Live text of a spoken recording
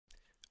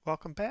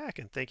Welcome back,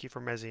 and thank you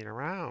for mezzying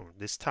around.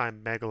 This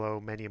time,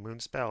 Megalo Menya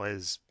Moonspell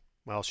is,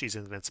 well, she's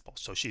invincible,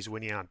 so she's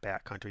winning on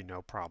backcountry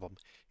no problem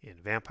in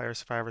Vampire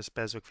Survivors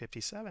BESWEC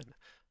 57.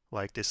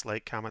 Like,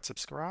 dislike, comment,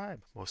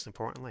 subscribe. Most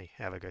importantly,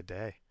 have a good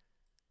day.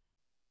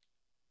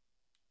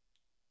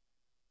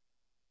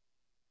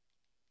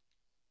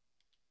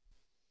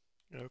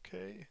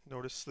 Okay,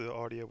 notice the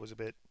audio was a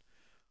bit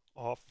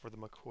off for the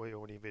McCoy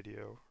Oni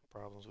video.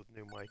 Problems with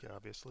new mic,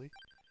 obviously.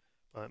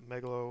 But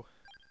Megalo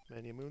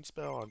Menya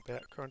Moonspell on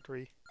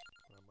backcountry.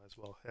 I might as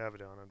well have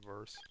it on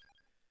verse.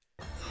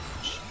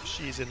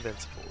 She's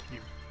invincible.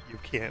 You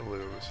can't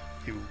lose.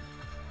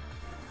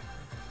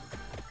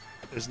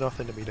 There's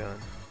nothing to be done.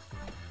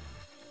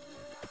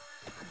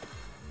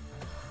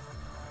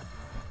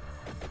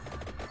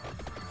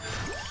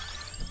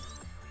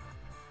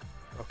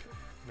 Okay,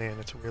 man,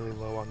 it's really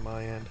low on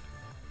my end.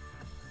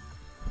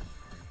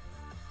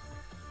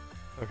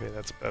 Okay,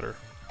 that's better.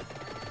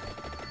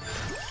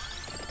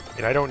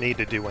 And I don't need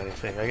to do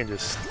anything. I can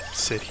just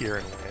sit here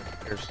and win.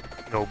 There's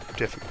no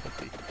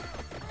difficulty.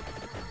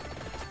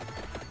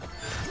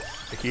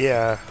 Like,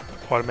 yeah,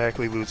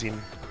 automatically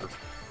losing, or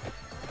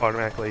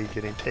automatically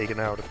getting taken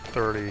out at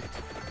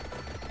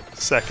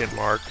 30-second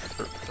mark,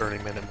 or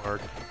 30-minute mark.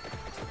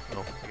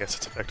 Well, I guess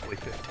it's effectively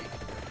 15.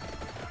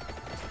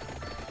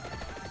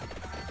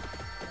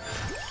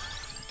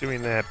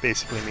 Doing that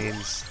basically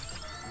means,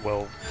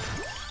 well,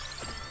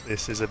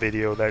 this is a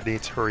video that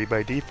needs hurry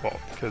by default,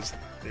 because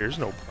there's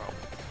no problem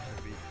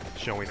gonna be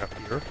showing up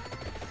here.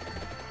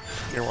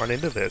 You're gonna run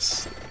into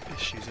this.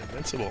 She's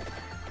invincible.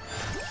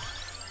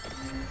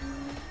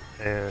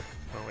 And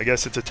well, I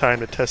guess it's a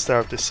time to test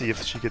out to see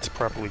if she gets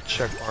properly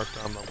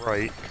checkmarked on the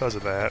right because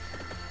of that.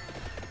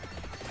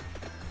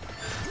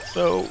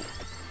 So,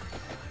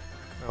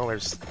 well,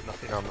 there's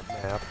nothing on the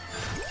map.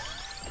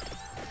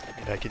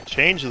 And I can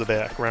change the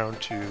background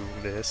to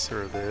this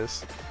or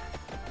this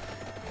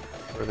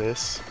or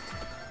this.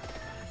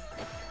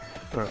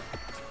 Huh.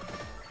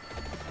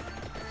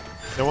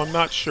 No, I'm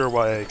not sure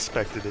why I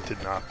expected it to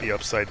not be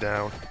upside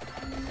down.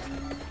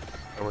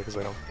 Probably because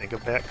I don't think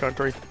of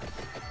backcountry.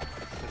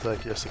 It's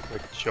like just a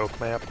quick joke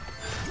map.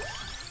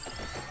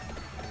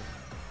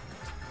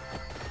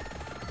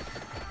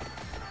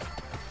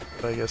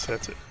 But I guess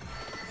that's it.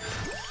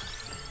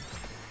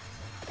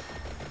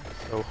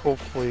 So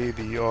hopefully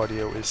the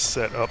audio is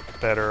set up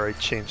better. I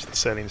changed the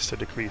settings to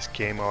decrease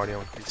game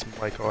audio, increase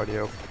mic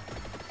audio.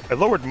 I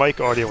lowered mic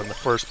audio in the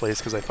first place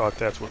because I thought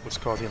that's what was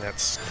causing that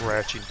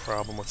scratching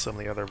problem with some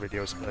of the other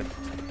videos, but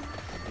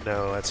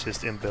no, that's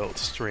just inbuilt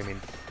streaming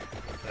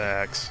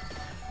backs.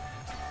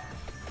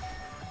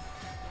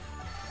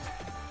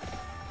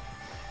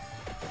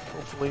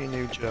 Hopefully a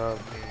new job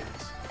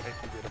means I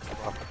can get a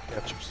proper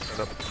capture set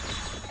up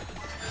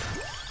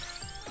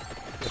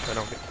if I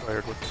don't get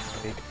fired with the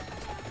mic.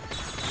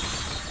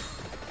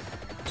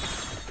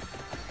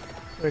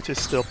 Which is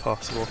still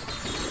possible,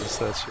 because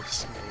that's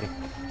just me.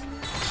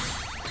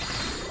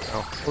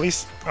 Well, at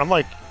least,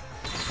 unlike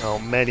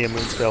Menya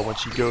Moonspell, when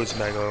she goes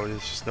Megalo, there's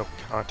just no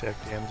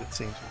contact damage, it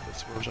seems, with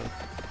this version.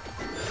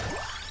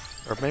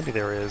 Or maybe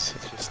there is,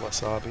 it's just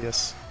less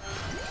obvious.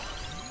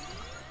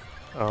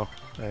 Oh,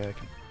 yeah, I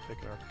can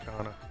pick an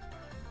Arcana.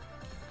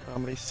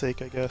 Comedy's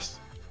sake, I guess.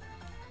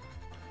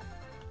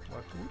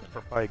 Well, who would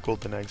ever buy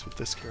golden eggs with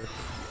this character?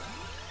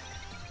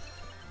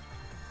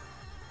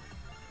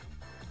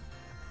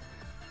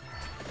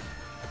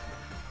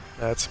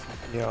 That's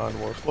beyond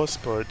worthless,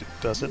 but it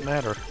doesn't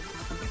matter.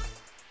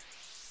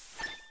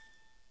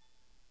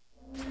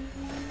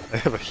 I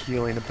have a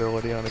healing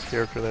ability on a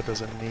character that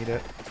doesn't need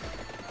it.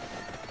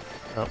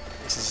 Oh,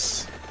 this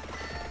is...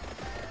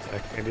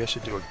 Heck, maybe I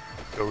should do a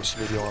ghost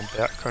video on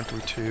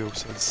backcountry too,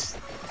 since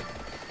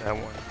that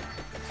one...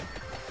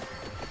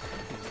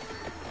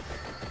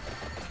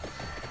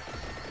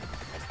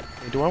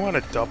 Do I want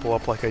to double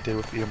up like I did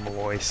with the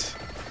Moise?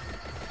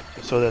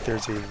 Just so that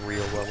there's a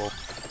real level.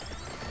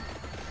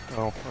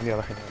 Oh, on the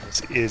other hand,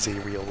 this is a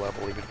real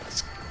level, even if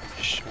it's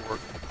short.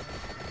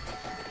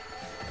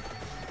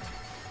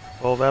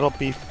 Well, that'll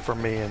be for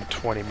me in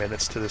 20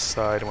 minutes to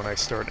decide when I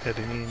start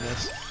editing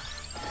this.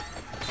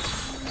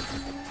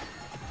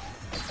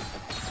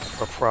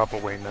 Or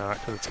probably not,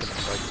 because it's going to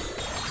be like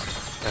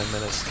 10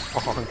 minutes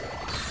long.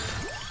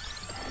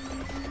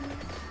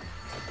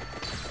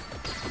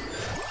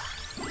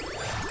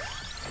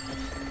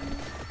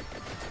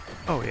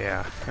 Oh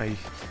yeah, I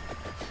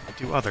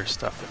do other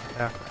stuff in the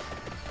background.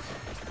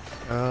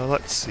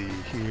 Let's see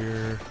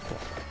here.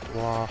 Blah,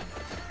 blah.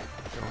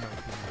 Don't know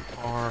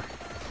who you are.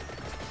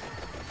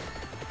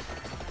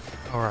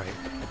 Alright,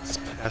 it's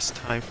past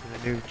time for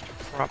the new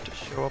crop to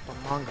show up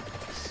among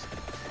us.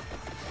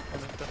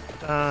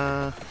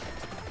 Oh,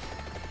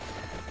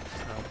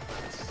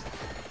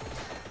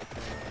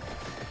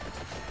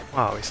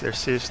 wow, is there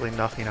seriously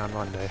nothing on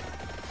Monday?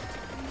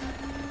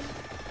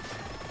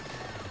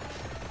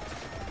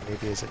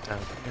 Maybe is it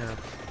down here?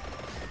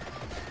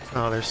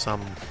 Oh, there's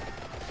some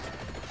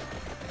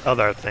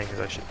other things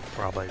I should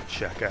probably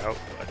check out,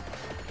 but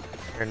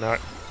they're not...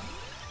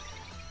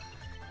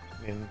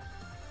 I mean,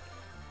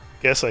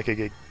 Guess I could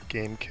get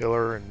Game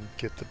Killer and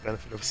get the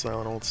benefit of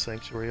Silent Old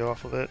Sanctuary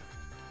off of it.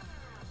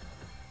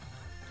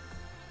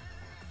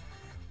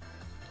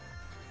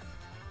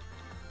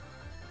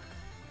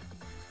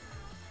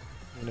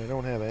 And I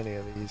don't have any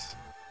of these.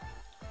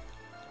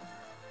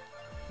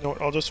 You know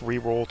what, I'll just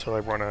re-roll till I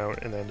run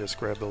out and then just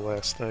grab the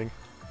last thing.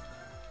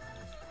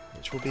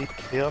 Which will be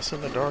Chaos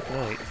in the Dark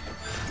Knight.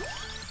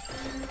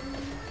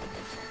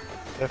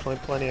 Definitely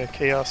plenty of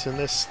chaos in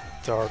this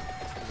Dark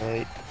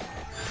Knight.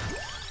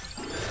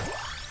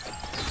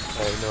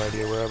 I have no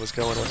idea where I was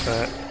going with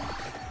that.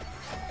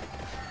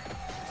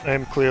 I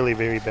am clearly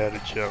very bad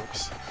at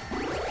jokes.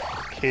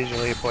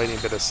 Occasionally a biting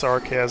bit of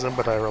sarcasm,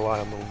 but I rely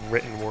on the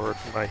written word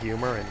for my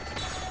humor, and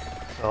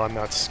well, I'm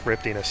not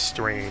scripting a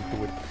strain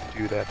who would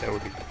do that. That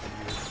would be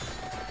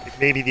weird.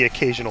 Maybe the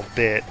occasional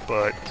bit,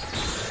 but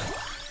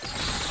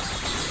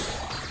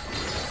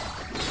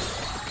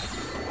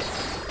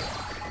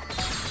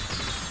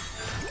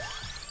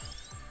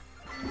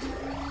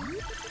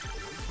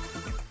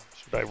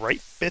should I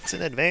write bits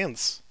in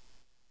advance?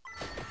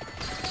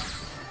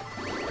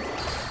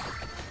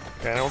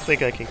 I don't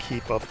think I can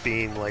keep up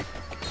being like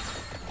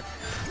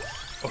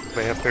a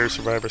Vampire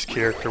Survivors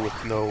character with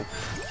no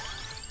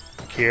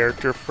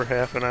character for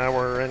half an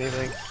hour or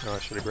anything. No, I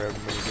should have grabbed a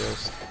mini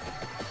ghost.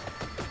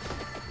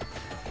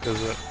 Because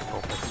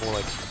more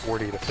like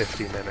 40 to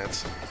 50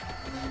 minutes.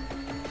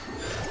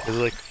 Because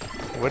like,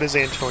 what is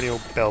Antonio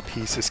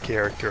Belpice's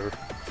character?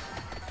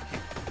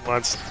 He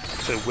wants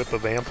to whip a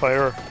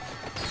vampire?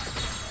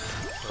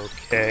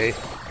 Okay.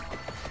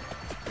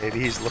 Maybe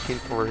he's looking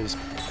for his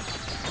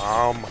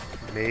mom.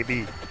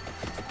 Maybe.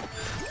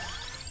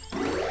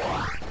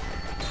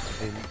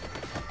 And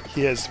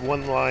he has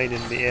one line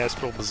in the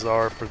Astral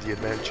Bazaar for the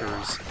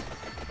Adventures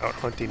about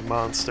hunting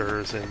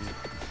monsters, and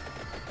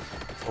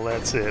well,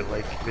 that's it.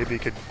 Like, maybe you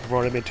could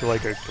run him into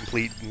like a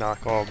complete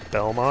knockoff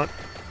Belmont.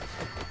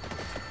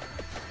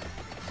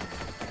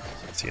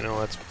 Since, you know,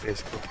 that's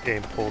basically what the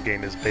whole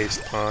game is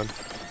based upon.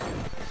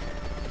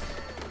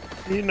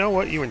 You know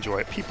what? You enjoy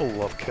it. People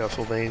love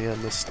Castlevania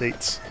in the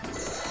States.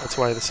 That's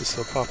why this is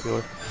so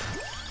popular.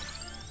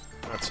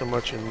 Not so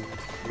much in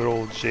good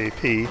old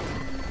JP,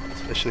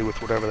 especially with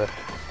whatever the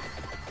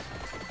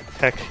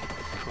heck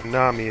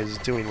Konami is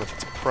doing with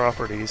its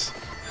properties.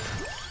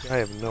 I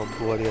have no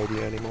bloody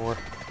idea anymore.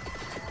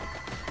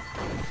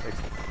 Like,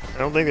 I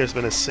don't think there's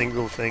been a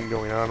single thing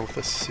going on with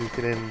the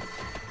Suikoden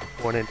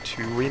 1 and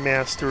 2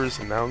 remasters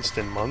announced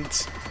in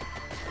months.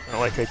 Not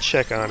like I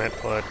check on it,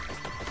 but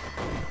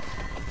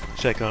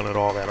check on it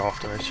all that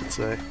often, I should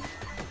say.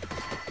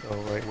 Oh,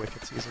 right,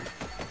 Wicked Season.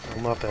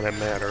 Well, not that it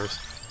matters.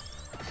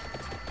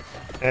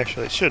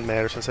 Actually, it should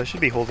matter, since I should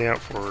be holding out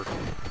for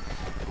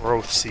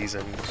Growth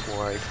Season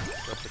before I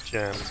pick up the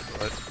gems,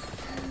 but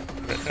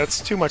that's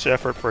too much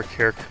effort for a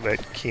character that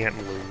can't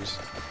lose.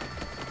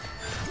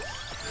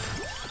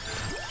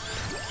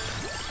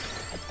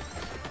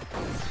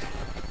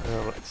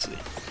 Let's see.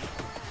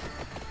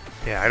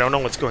 Yeah, I don't know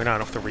what's going on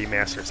with the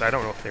remasters. I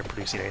don't know if they're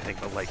producing anything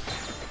but, like,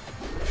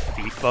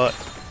 FIFA.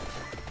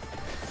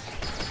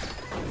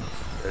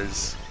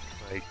 Because,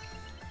 like,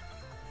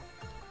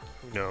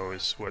 who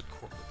knows what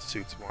corporate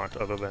suits want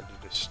other than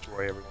to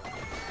destroy everyone.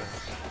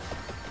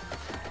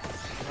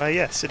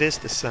 Yes, it is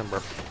December,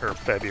 or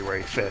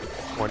February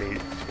 5th,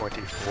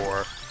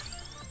 2024.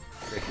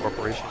 The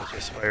corporation has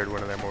just fired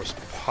one of their most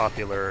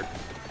popular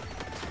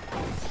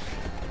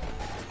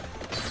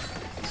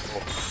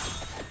people.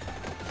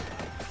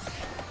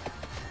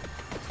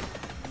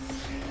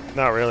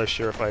 Not really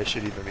sure if I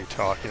should even be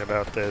talking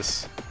about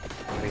this.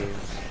 I mean,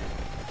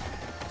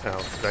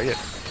 oh, did I get...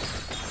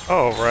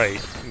 Oh,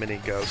 right, mini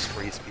ghost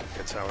free speed,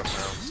 that's how it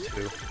sounds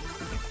too.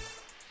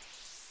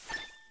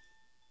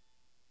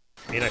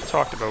 I mean, I've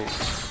talked about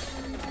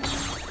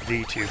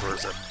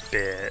VTubers a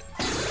bit.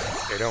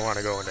 They don't want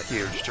to go into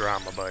huge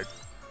drama, but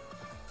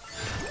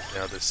you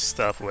know, this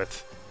stuff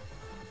with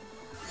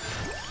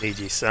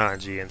Niji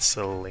Sanji and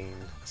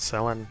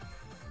Selene,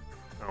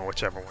 oh,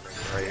 whichever one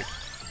is right.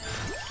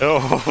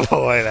 Oh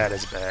boy, that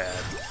is bad.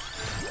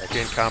 Like,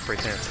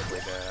 incomprehensibly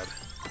bad.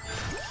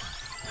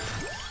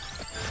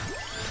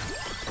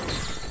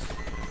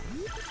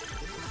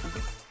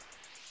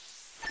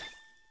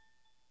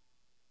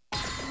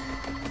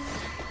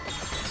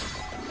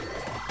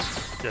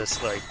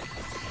 Just like,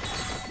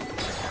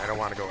 I don't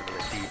want to go into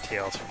the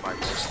details from my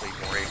mostly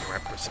more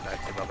ignorant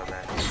perspective other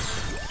than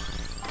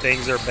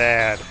things are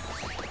bad.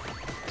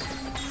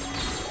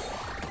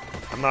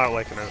 I'm not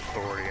like an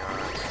authority on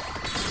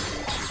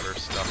YouTuber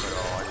stuff at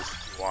all. I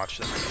just watch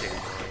them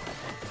occasionally.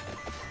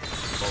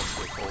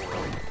 Mostly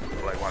wholly.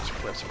 But I watch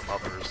clips from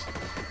others.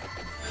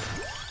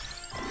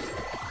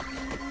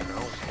 You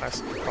know,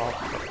 last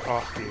cup of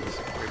coffee is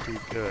pretty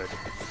good.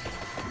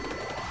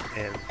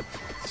 And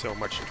so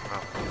much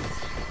drama.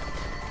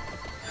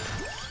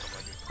 So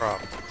many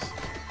problems.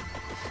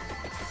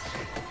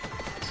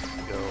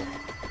 So,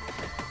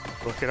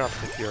 look it up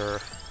if you're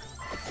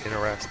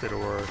interested,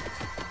 or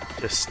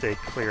just stay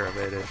clear of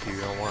it if you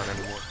don't want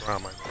any more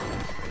drama,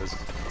 because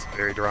it's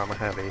very drama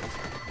heavy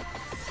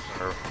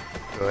for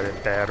good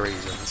and bad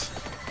reasons.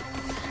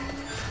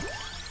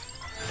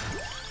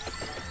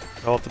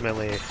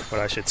 Ultimately, what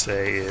I should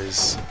say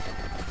is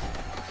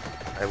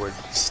I would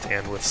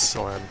stand with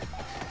Selene.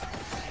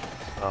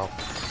 Well,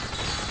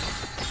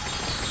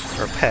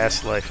 her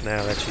past life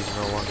now that she's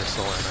no longer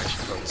Selene, I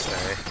should both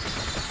say.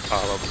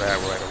 Followed that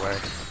right away.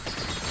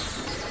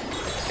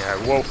 Yeah, I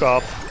woke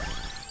up,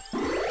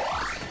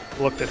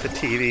 looked at the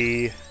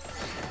TV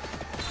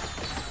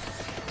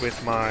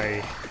with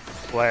my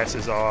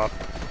glasses off,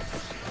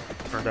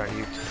 turned on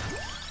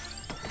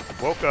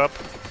YouTube. Woke up.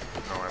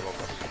 No, I woke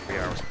up 3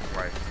 hours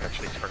before I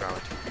actually turned on the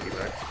TV,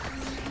 but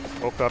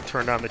woke up,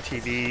 turned on the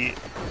TV,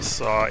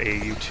 saw a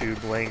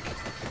YouTube link,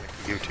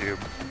 YouTube,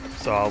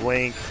 saw a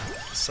link,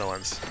 saw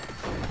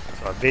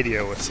a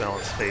video with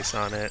Selene's face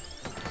on it,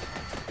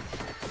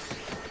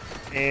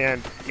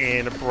 and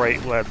in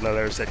bright red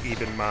letters that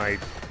even my,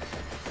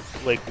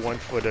 like, 1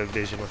 foot of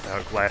vision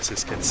without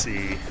glasses can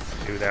see,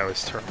 knew that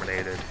was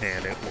terminated,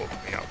 and it woke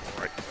me up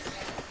right.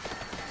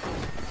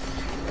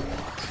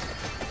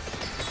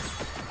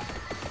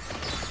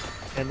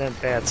 And then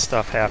bad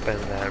stuff happened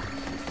that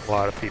a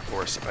lot of people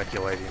were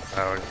speculating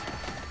about,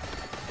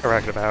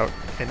 correct about,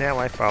 and now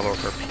I follow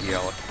her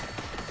PL,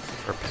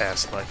 her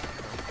past life,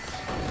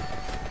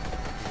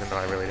 even though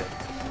I really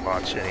didn't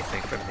watch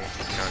anything from the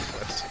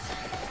Conquest.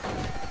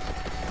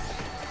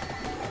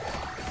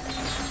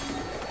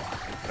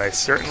 But I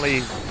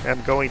certainly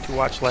am going to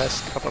watch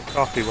Last Cup of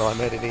Coffee while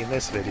I'm editing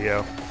this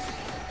video.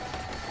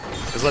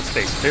 Because let's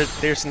face it,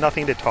 there's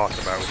nothing to talk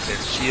about with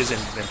this. She is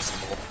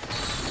invincible.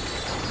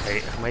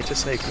 I might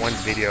just make one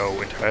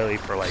video entirely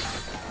for, like,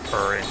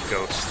 her and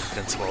Ghost's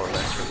Invincible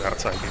adventures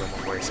outside the normal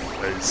voice,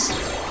 because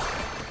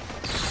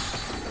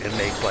and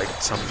make, like,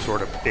 some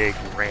sort of big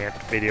rant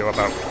video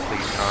about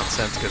complete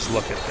nonsense, because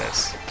look at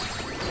this.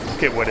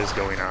 Look at what is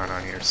going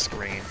on your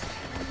screen.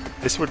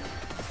 This would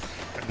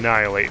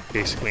annihilate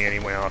basically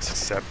anyone else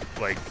except,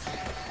 like,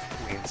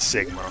 Queen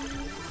Sigma.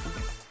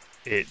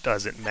 It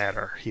doesn't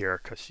matter here,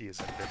 because she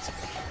is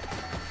invincible.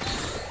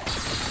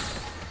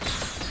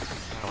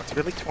 It's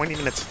really 20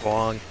 minutes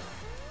long.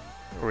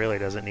 It really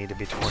doesn't need to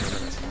be 20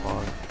 minutes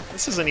long.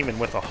 This isn't even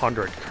with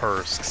 100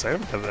 curves, because I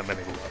don't have that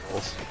many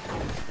levels.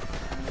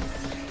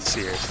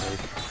 Seriously.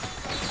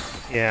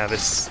 Yeah,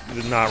 this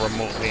is not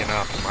remotely an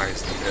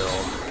optimized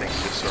build.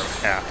 Things just sort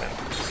of happen.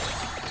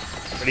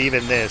 But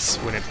even this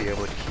wouldn't be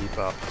able to keep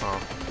up, huh?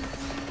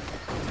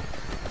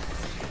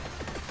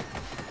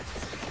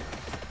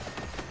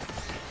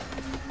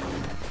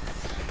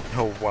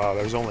 Oh wow,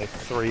 there's only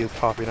 3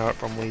 popping out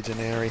from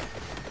Legionary.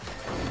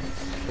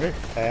 Very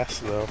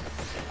fast, though.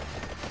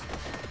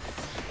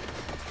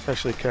 It's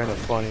actually kind of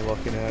funny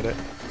looking at it.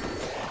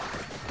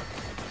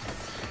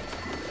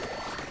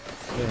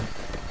 Yeah.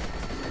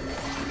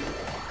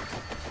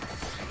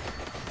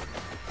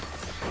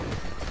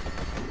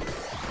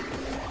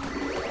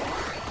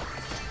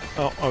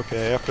 Oh,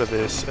 okay, after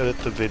this, edit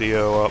the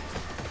video up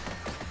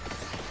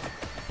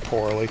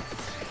poorly.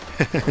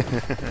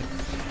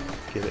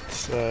 Get it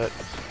set.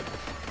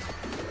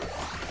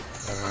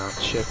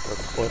 Check the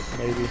clip,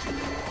 maybe.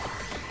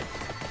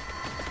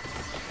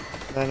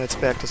 Then it's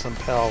back to some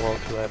Pal World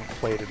because I haven't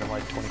played it in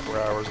like 24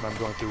 hours and I'm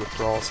going through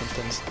withdrawal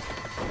symptoms.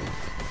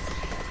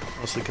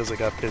 Mostly because I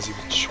got busy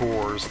with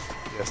chores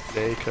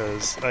yesterday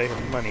because I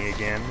have money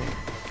again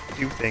and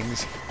do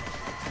things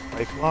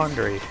like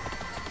laundry.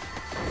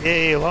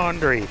 Yay,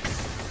 laundry!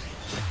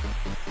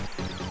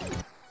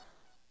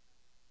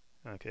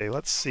 Okay,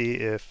 let's see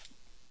if...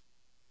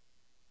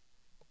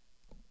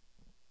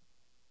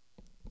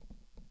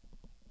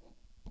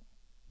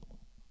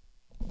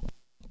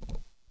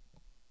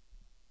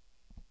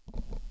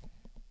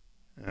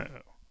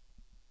 Uh-oh.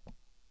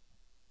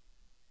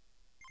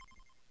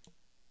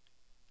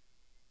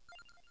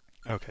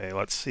 Okay,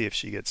 let's see if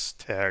she gets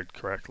tagged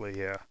correctly,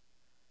 yeah.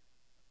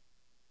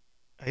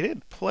 I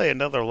did play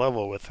another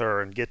level with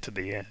her and get to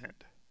the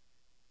end.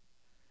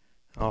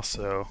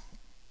 Also,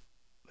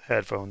 the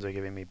headphones are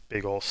giving me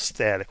big ol'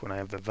 static when I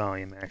have the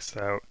volume maxed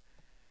out.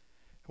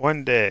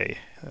 One day,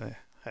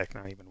 heck,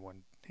 not even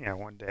one, yeah,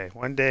 one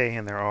day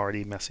and they're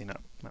already messing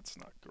up. That's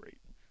not great.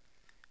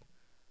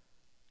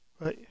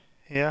 But,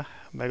 yeah,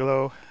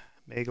 Megalo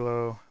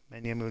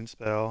Menya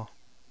Moonspell,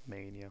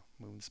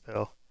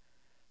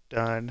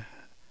 done.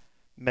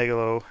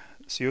 Megalo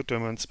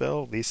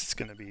Moonspell, at least it's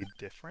going to be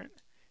different,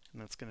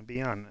 and that's going to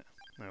be on,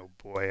 oh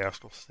boy,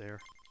 Astral Stare.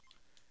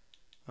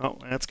 Oh,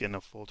 that's getting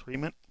a full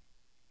treatment.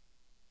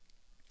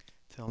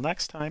 Till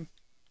next time.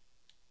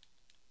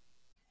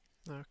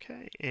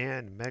 Okay,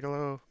 and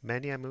Megalo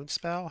Menya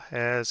Moonspell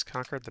has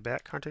conquered the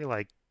backcountry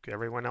like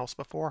everyone else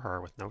before her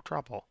with no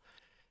trouble.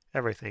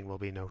 Everything will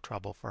be no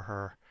trouble for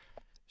her.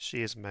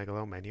 She is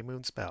Megalo Menya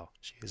Moonspell.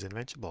 She is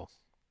invincible.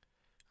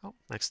 Oh,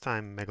 next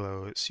time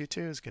Megalo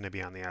Sutu is going to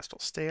be on the Astral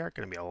Stare.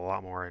 Going to be a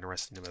lot more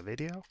interesting of a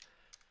video.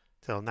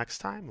 Till next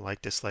time,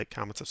 like, dislike,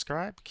 comment,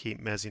 subscribe, keep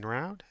mezzing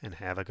around, and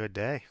have a good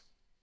day.